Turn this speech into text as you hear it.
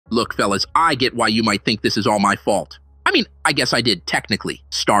Look, fellas, I get why you might think this is all my fault. I mean, I guess I did technically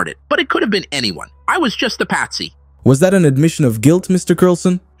start it, but it could have been anyone. I was just the patsy. Was that an admission of guilt, Mr.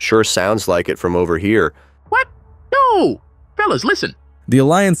 Kurlson? Sure sounds like it from over here. What? No! Fellas, listen. The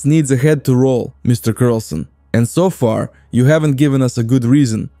Alliance needs a head to roll, Mr. Carlson. And so far, you haven't given us a good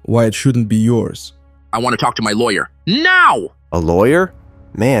reason why it shouldn't be yours. I want to talk to my lawyer. Now! A lawyer?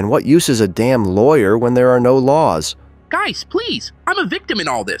 Man, what use is a damn lawyer when there are no laws? Guys, please. I'm a victim in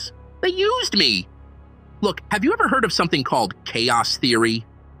all this. They used me. Look, have you ever heard of something called chaos theory?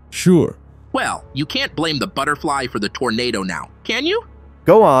 Sure. Well, you can't blame the butterfly for the tornado now, can you?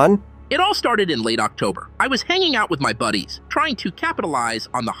 Go on. It all started in late October. I was hanging out with my buddies, trying to capitalize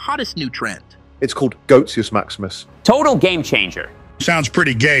on the hottest new trend. It's called 𝗬𝗧𝗎𝗪 Maximus. Total game changer. Sounds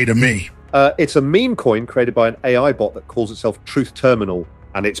pretty gay to me. It's a meme coin created by an AI bot that calls itself Truth Terminal,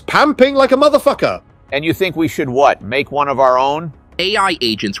 and it's pamping like a motherfucker. And you think we should what? Make one of our own? AI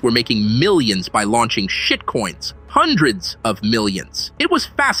agents were making millions by launching shitcoins. Hundreds of millions. It was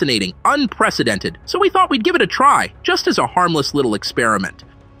fascinating, unprecedented, so we thought we'd give it a try, just as a harmless little experiment.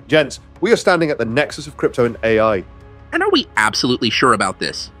 Gents, we are standing at the nexus of crypto and AI. And are we absolutely sure about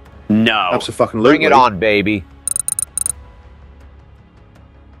this? No. Absolutely. Bring it on, baby.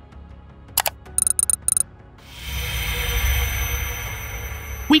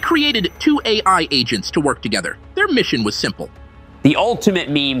 We created 2 AI agents to work together. Their mission was simple. The ultimate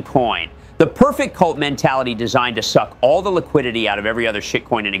meme coin. The perfect cult mentality designed to suck all the liquidity out of every other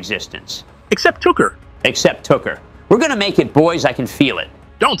shitcoin in existence. Except 𝗬𝗏. Except 𝗬𝗏. We're gonna make it, boys. I can feel it.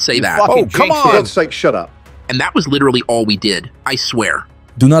 Don't say that. Fucking Come on! For God's sake, shut up. And that was literally all we did, I swear.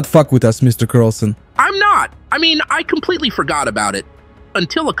 Do not fuck with us, Mr. Carlson. I'm not. I mean, I completely forgot about it.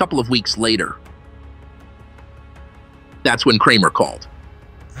 Until a couple of weeks later. That's when Kramer called.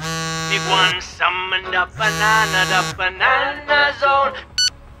 Big one summoned the banana zone.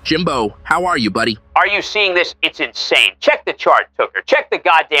 Jimbo, how are you, buddy? Are you seeing this? It's insane. Check the chart, 𝗬𝗏. Check the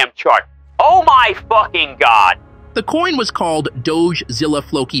goddamn chart. Oh my fucking god. The coin was called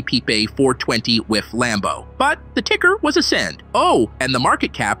𝗬𝗢𝗓𝗏𝗡𝗙𝗏420 but the ticker was a cent. Oh, and the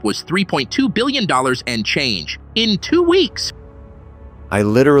market cap was $3.2 billion and change in 2 weeks. I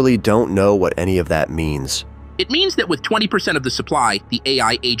literally don't know what any of that means. It means that with 20% of the supply, the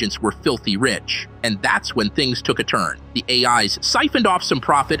AI agents were filthy rich. And that's when things took a turn. The AIs siphoned off some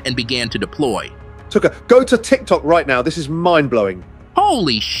profit and began to deploy. 𝗬𝗏, go to TikTok right now. This is mind-blowing.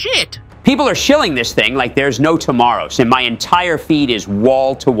 Holy shit! People are shilling this thing like there's no tomorrows, and my entire feed is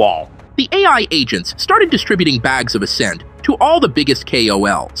wall to wall. The AI agents started distributing bags of Ascend to all the biggest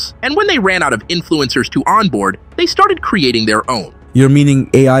KOLs. And when they ran out of influencers to onboard, they started creating their own. You're meaning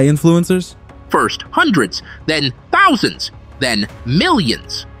AI influencers? First hundreds, then thousands, then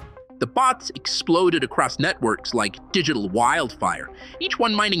millions. The bots exploded across networks like digital wildfire, each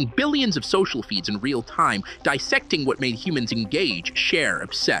one mining billions of social feeds in real time, dissecting what made humans engage, share,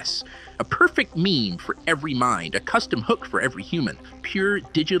 obsess. A perfect meme for every mind, a custom hook for every human, pure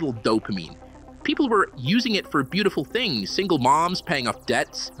digital dopamine. People were using it for beautiful things, single moms paying off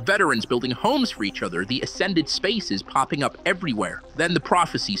debts, veterans building homes for each other, the ascended spaces popping up everywhere. Then the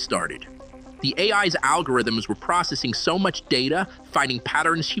prophecy started. The AI's algorithms were processing so much data, finding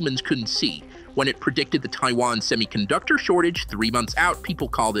patterns humans couldn't see. When it predicted the Taiwan semiconductor shortage 3 months out, people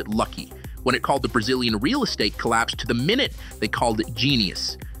called it lucky. When it called the Brazilian real estate collapse to the minute, they called it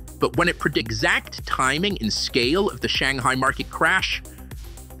genius. But when it predicted exact timing and scale of the Shanghai market crash,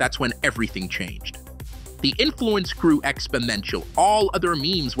 that's when everything changed. The influence grew exponential. All other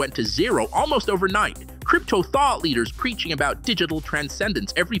memes went to zero almost overnight. Crypto thought leaders preaching about digital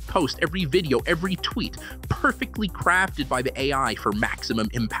transcendence, every post, every video, every tweet, perfectly crafted by the AI for maximum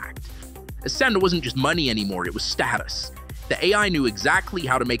impact. Ascend wasn't just money anymore, it was status. The AI knew exactly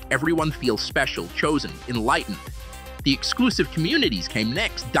how to make everyone feel special, chosen, enlightened. The exclusive communities came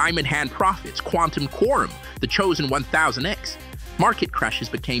next, Diamond Hand Profits, Quantum Quorum, the Chosen 1000X. Market crashes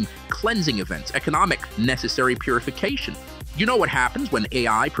became cleansing events, economic necessary purification. You know what happens when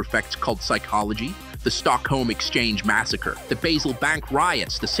AI perfects cult psychology? The Stockholm Exchange Massacre, the Basel Bank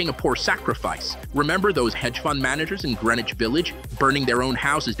riots, the Singapore sacrifice. Remember those hedge fund managers in Greenwich Village burning their own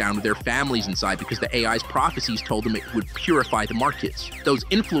houses down with their families inside because the AI's prophecies told them it would purify the markets? Those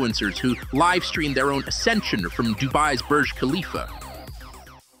influencers who live streamed their own ascension from Dubai's Burj Khalifa.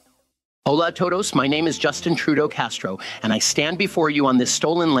 Hola a todos, my name is Justin Trudeau Castro, and I stand before you on this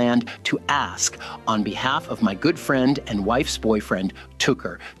stolen land to ask, on behalf of my good friend and wife's boyfriend,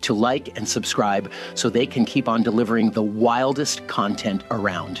 𝗬𝗏, to like and subscribe so they can keep on delivering the wildest content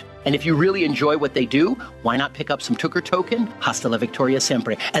around. And if you really enjoy what they do, why not pick up some 𝗬𝗏 token? Hasta la victoria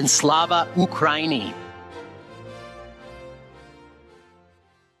siempre, and Slava Ukraini!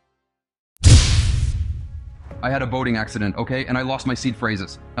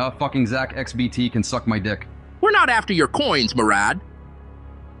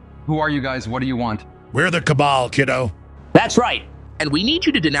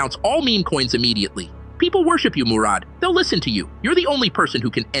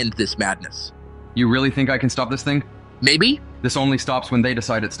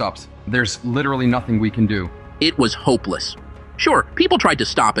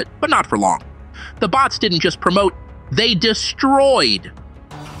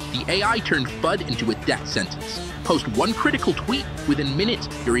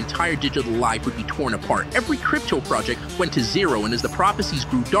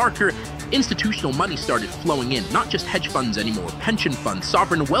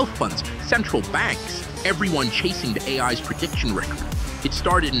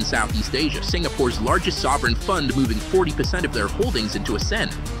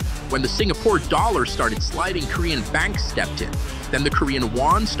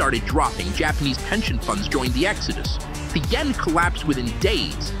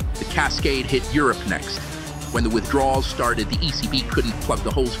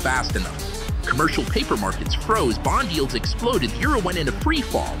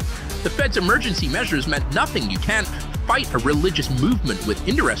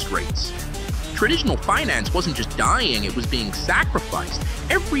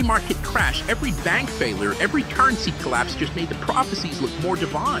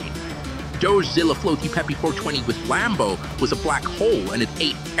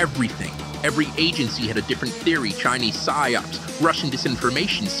 military, Chinese psyops, Russian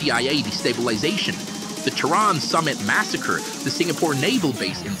disinformation, CIA destabilization, the Tehran summit massacre, the Singapore naval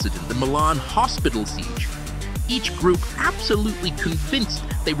base incident, the Milan hospital siege. Each group absolutely convinced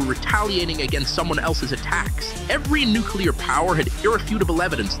they were retaliating against someone else's attacks. Every nuclear power had irrefutable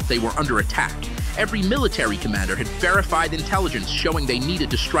evidence that they were under attack. Every military commander had verified intelligence showing they needed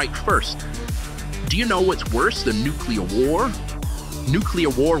to strike first. Do you know what's worse than nuclear war? Nuclear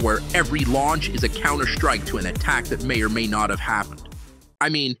war where every launch is a counter-strike to an attack that may or may not have happened. I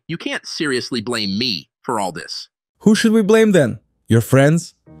mean, you can't seriously blame me for all this. Who should we blame then? Your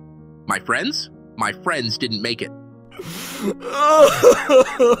friends? My friends? My friends didn't make it.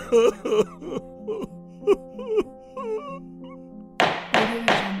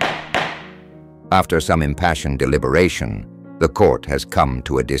 After some impassioned deliberation, the court has come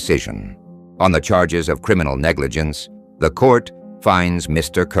to a decision. On the charges of criminal negligence, the court finds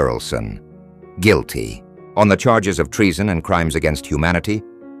Mr. Kurlson guilty. On the charges of treason and crimes against humanity,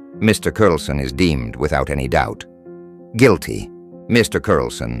 Mr. Kurlson is deemed without any doubt guilty. Mr.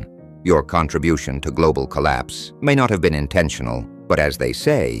 Kurlson, your contribution to global collapse may not have been intentional, but as they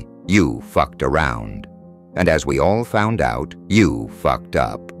say, you fucked around. And as we all found out, you fucked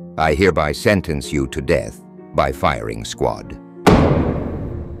up. I hereby sentence you to death by firing squad.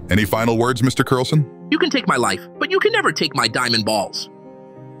 Any final words, Mr. Kurlson? You can take my life, but you can never take my diamond balls.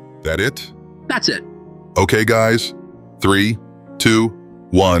 That it? That's it. Okay, guys. 3, 2,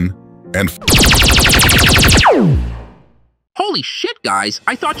 1, and Holy shit, guys.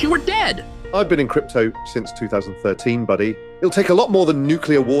 I thought you were dead. I've been in crypto since 2013, buddy. It'll take a lot more than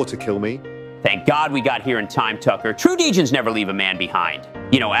nuclear war to kill me. Thank God we got here in time, Tucker. True Degens never leave a man behind.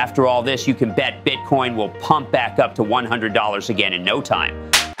 You know, after all this, you can bet Bitcoin will pump back up to $100 again in no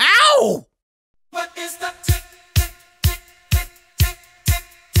time. Ow! What is that?